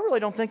 0. I really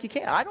don't think you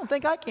can. I don't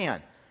think I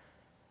can.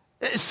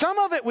 Some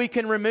of it we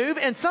can remove,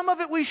 and some of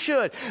it we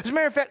should. As a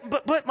matter of fact,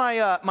 put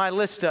my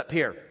list up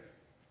here.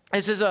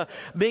 This is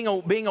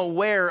being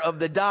aware of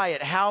the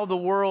diet, how the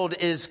world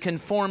is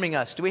conforming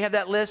us. Do we have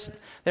that list?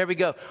 There we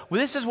go. Well,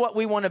 this is what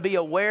we want to be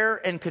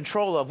aware and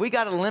control of. We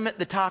got to limit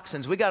the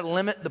toxins. We got to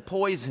limit the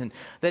poison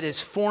that is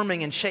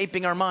forming and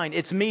shaping our mind.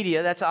 It's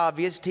media, that's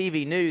obvious.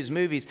 TV, news,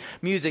 movies,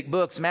 music,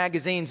 books,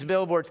 magazines,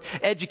 billboards,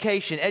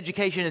 education.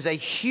 Education is a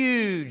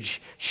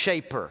huge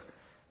shaper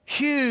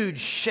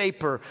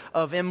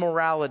of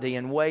immorality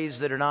in ways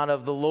that are not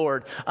of the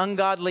Lord.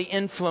 Ungodly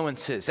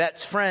influences,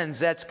 that's friends,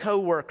 that's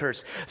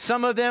co-workers.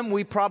 Some of them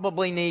we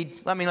probably need,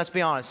 let's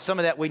be honest, some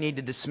of that we need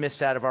to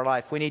dismiss out of our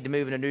life. We need to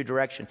move in a new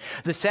direction.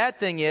 The sad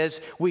thing is,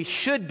 we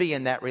should be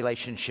in that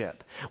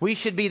relationship. We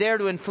should be there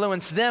to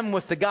influence them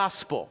with the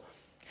gospel.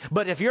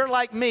 But if you're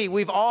like me,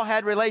 we've all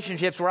had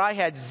relationships where I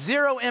had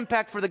zero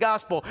impact for the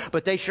gospel,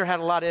 but they sure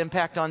had a lot of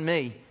impact on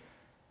me.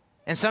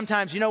 And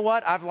sometimes, you know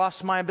what? I've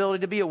lost my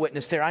ability to be a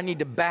witness there. I need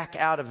to back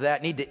out of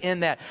that, need to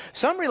end that.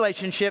 Some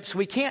relationships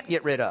we can't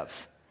get rid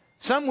of.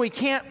 Some we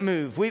can't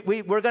move. We're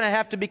going to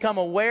have to become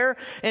aware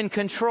and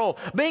control.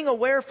 Being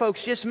aware,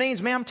 folks, just means,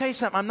 man, I'm telling you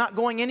something. I'm not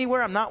going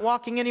anywhere. I'm not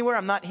walking anywhere.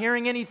 I'm not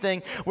hearing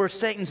anything where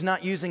Satan's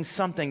not using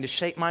something to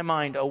shape my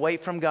mind away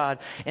from God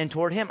and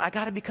toward Him. I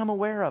got to become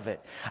aware of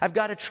it. I've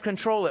got to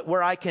control it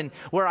where I can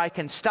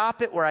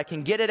stop it, where I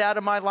can get it out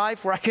of my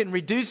life, where I can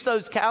reduce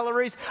those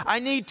calories. I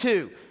need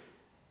to.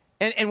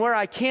 And where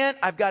I can't,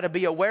 I've got to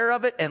be aware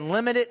of it and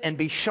limit it and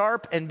be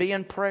sharp and be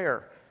in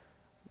prayer.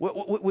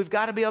 We've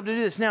got to be able to do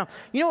this. Now,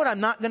 you know what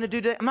I'm not going to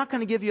do today? I'm not going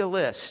to give you a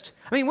list.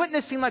 I mean, wouldn't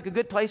this seem like a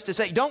good place to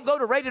say, don't go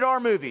to rated R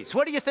movies?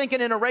 What are you thinking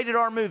in a rated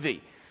R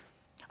movie?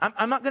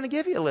 I'm not going to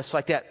give you a list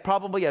like that.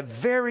 Probably a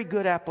very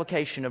good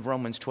application of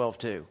Romans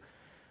 12:2.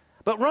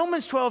 But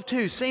Romans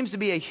 12:2 seems to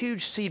be a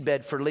huge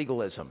seedbed for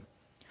legalism.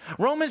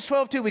 Romans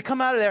 12:2, we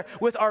come out of there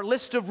with our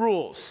list of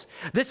rules.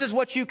 This is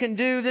what you can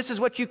do. This is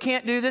what you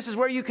can't do. This is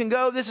where you can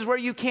go. This is where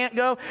you can't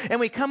go. And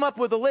we come up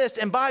with a list.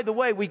 And by the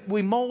way,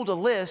 we mold a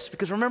list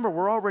because remember,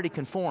 we're already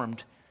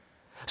conformed.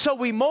 So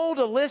we mold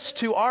a list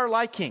to our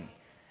liking.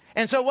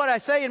 And so what I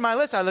say in my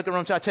list, I look at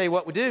Romans, I tell you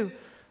what we do.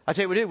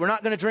 We're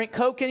not going to drink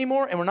Coke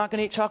anymore, and we're not going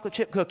to eat chocolate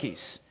chip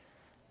cookies.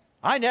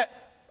 I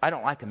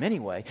don't like them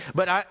anyway,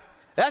 but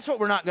that's what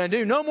we're not going to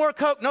do. No more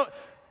Coke. No.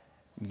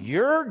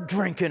 You're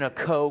drinking a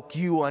Coke,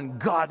 you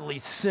ungodly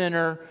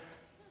sinner.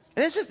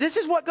 And this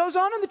is what goes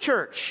on in the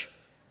church.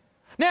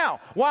 Now,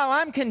 while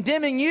I'm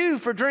condemning you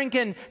for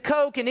drinking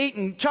Coke and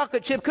eating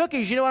chocolate chip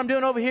cookies, you know what I'm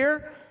doing over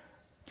here?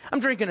 I'm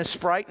drinking a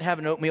Sprite and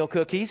having oatmeal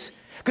cookies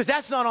because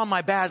that's not on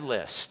my bad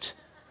list.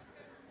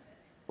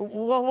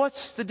 Well,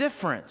 what's the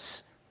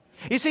difference?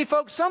 You see,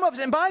 folks, some of us,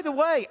 and by the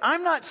way,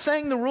 I'm not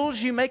saying the rules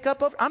you make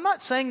up of, I'm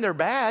not saying they're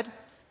bad.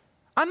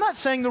 I'm not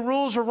saying the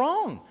rules are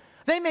wrong.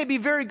 They may be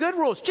very good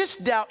rules.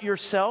 Just doubt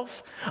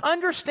yourself.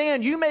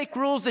 Understand you make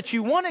rules that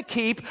you want to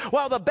keep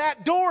while the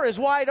back door is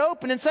wide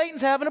open and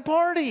Satan's having a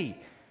party.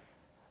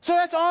 So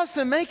that's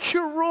awesome. Make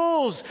your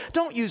rules.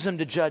 Don't use them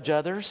to judge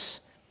others.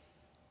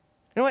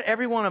 You know what?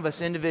 Every one of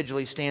us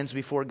individually stands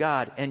before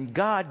God, and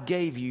God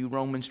gave you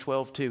Romans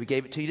 12:2. He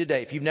gave it to you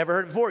today. If you've never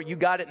heard it before, you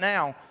got it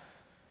now.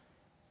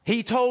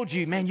 He told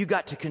you, man, you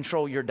got to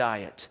control your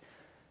diet.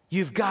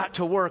 You've got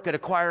to work at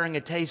acquiring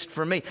a taste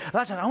for me.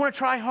 I want to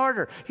try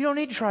harder. You don't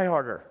need to try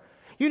harder.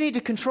 You need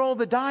to control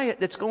the diet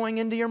that's going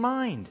into your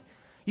mind.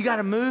 You got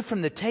to move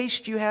from the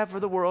taste you have for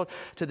the world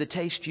to the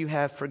taste you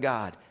have for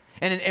God.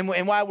 And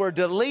while we're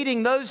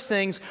deleting those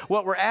things,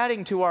 what we're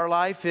adding to our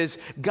life is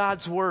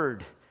God's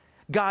Word,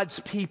 God's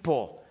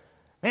people.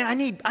 Man,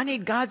 I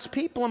need God's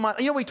people in my life.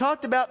 You know, we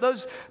talked about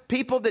those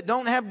people that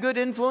don't have good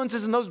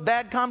influences and those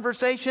bad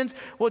conversations.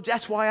 Well,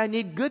 that's why I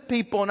need good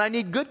people, and I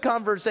need good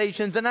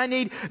conversations, and I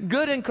need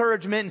good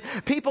encouragement,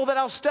 and people that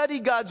I'll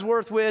study God's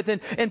Word with,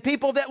 and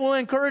people that will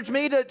encourage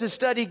me to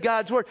study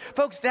God's Word.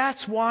 Folks,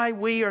 that's why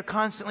we are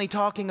constantly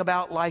talking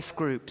about life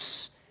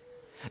groups.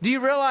 Do you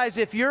realize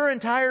if your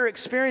entire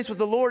experience with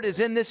the Lord is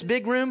in this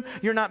big room,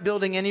 you're not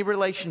building any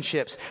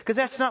relationships? Because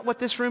that's not what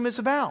this room is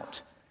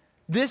about.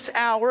 This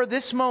hour,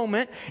 this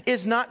moment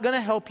is not going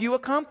to help you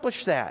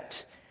accomplish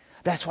that.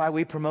 That's why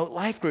we promote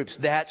life groups.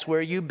 That's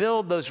where you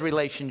build those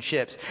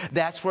relationships.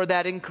 That's where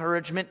that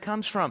encouragement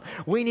comes from.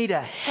 We need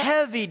a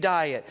heavy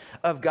diet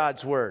of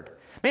God's Word.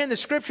 Man, the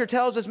Scripture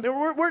tells us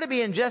we're to be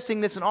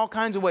ingesting this in all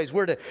kinds of ways.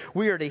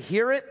 We are to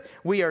hear it.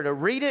 We are to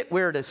read it.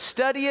 We're to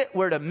study it.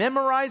 We're to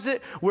memorize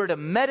it. We're to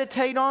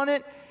meditate on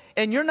it.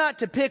 And you're not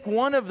to pick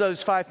one of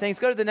those 5 things.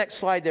 Go to the next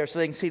slide there so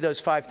they can see those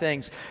 5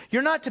 things.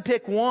 You're not to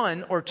pick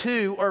 1 or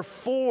 2 or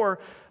 4.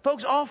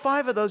 Folks, all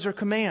 5 of those are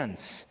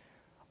commands.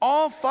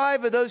 All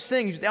 5 of those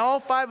things, all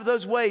 5 of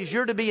those ways,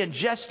 you're to be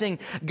ingesting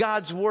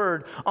God's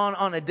Word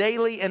on a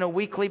daily and a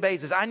weekly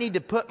basis. I need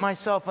to put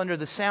myself under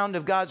the sound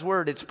of God's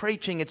Word. It's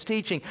preaching, it's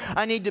teaching.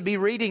 I need to be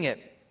reading it.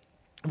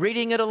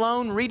 Reading it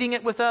alone, reading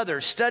it with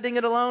others. Studying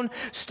it alone,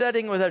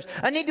 studying it with others.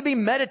 I need to be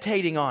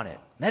meditating on it.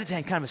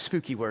 Meditating, kind of a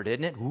spooky word,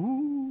 isn't it?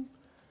 Ooh.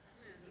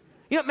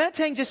 You know,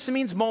 meditating just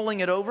means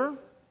mulling it over.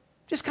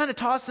 Just kind of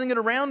tossing it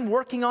around,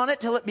 working on it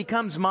till it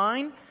becomes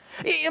mine.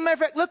 As a matter of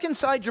fact, look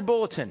inside your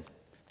bulletin.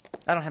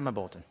 I don't have my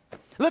bulletin.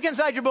 Look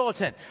inside your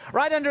bulletin.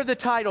 Right under the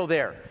title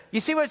there. You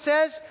see what it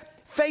says?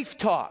 Faith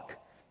Talk.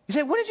 You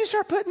say, when did you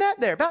start putting that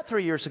there? About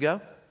 3 years ago.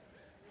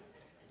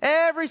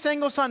 Every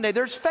single Sunday,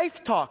 there's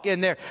Faith Talk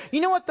in there.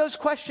 You know what those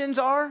questions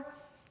are?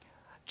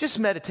 Just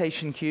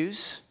meditation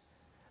cues.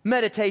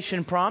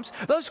 Meditation prompts.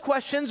 Those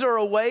questions are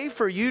a way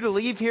for you to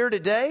leave here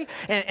today,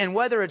 and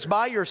whether it's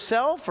by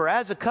yourself or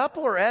as a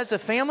couple or as a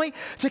family,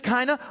 to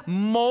kind of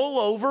mull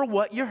over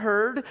what you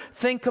heard,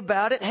 think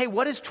about it. Hey,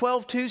 what is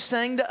 12:2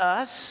 saying to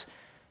us?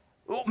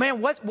 Oh,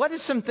 man, what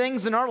is some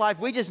things in our life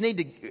we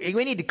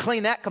need to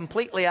clean that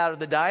completely out of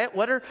the diet?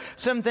 What are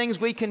some things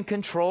we can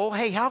control?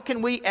 Hey, how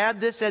can we add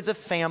this as a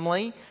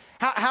family?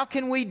 How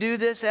can we do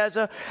this as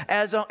a?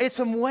 It's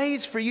some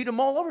ways for you to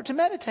mull over, to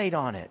meditate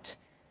on it.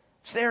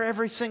 It's there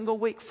every single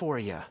week for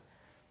you.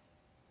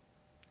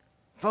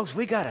 Folks,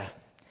 we gotta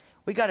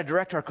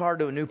direct our car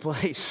to a new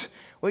place.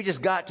 We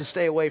just got to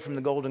stay away from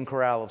the golden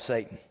corral of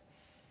Satan.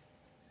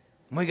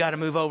 We got to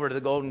move over to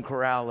the golden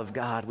corral of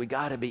God. We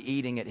got to be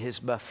eating at His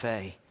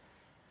buffet.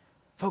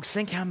 Folks,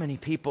 think how many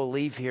people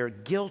leave here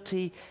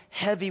guilty,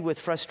 heavy with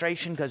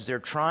frustration because they're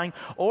trying,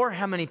 or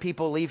how many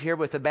people leave here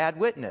with a bad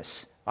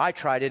witness. I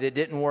tried it, it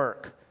didn't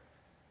work.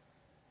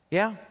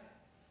 Yeah,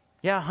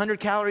 100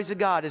 calories of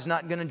God is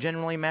not going to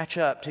generally match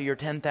up to your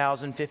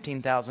 10,000,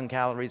 15,000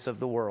 calories of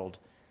the world.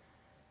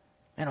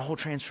 And a whole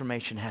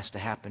transformation has to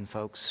happen,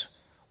 folks.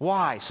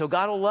 Why? So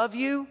God will love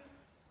you?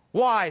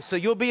 Why? So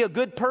you'll be a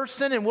good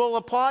person and we'll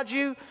applaud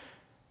you?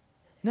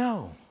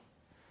 No.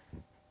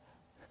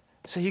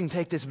 So you can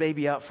take this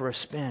baby out for a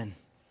spin.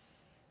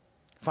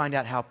 Find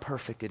out how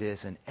perfect it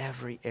is in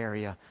every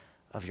area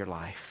of your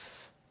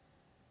life.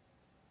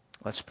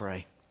 Let's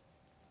pray.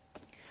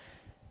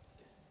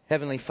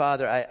 Heavenly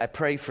Father, I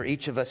pray for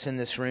each of us in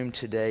this room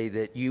today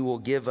that you will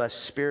give us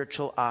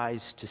spiritual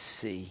eyes to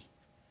see.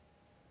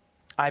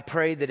 I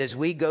pray that as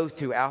we go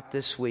throughout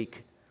this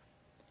week,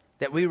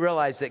 that we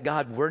realize that,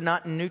 God, we're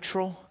not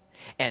neutral,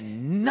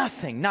 and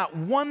nothing, not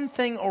one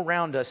thing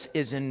around us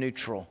is in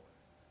neutral.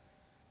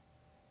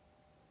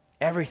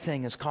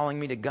 Everything is calling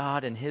me to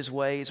God and His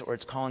ways, or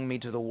it's calling me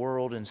to the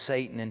world and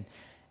Satan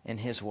and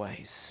his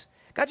ways.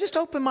 God, just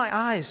open my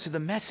eyes to the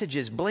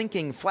messages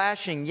blinking,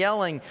 flashing,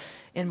 yelling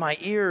in my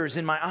ears,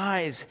 in my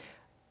eyes,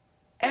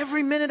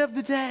 every minute of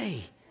the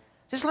day.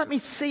 Just let me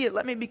see it.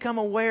 Let me become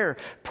aware.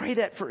 Pray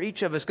that for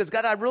each of us. Because,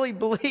 God, I really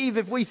believe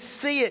if we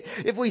see it,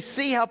 if we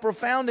see how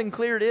profound and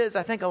clear it is,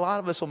 I think a lot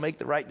of us will make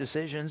the right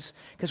decisions.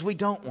 Because we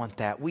don't want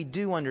that. We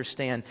do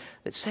understand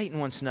that Satan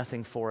wants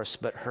nothing for us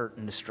but hurt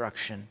and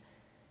destruction.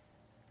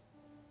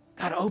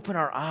 God, open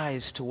our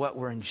eyes to what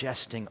we're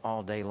ingesting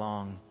all day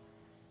long.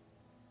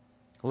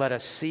 Let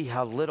us see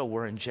how little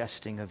we're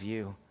ingesting of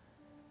you.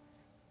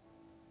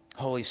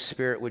 Holy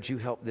Spirit, would you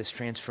help this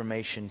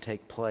transformation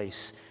take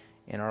place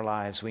in our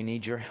lives? We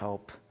need your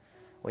help.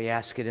 We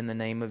ask it in the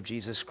name of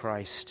Jesus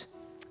Christ.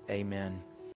 Amen.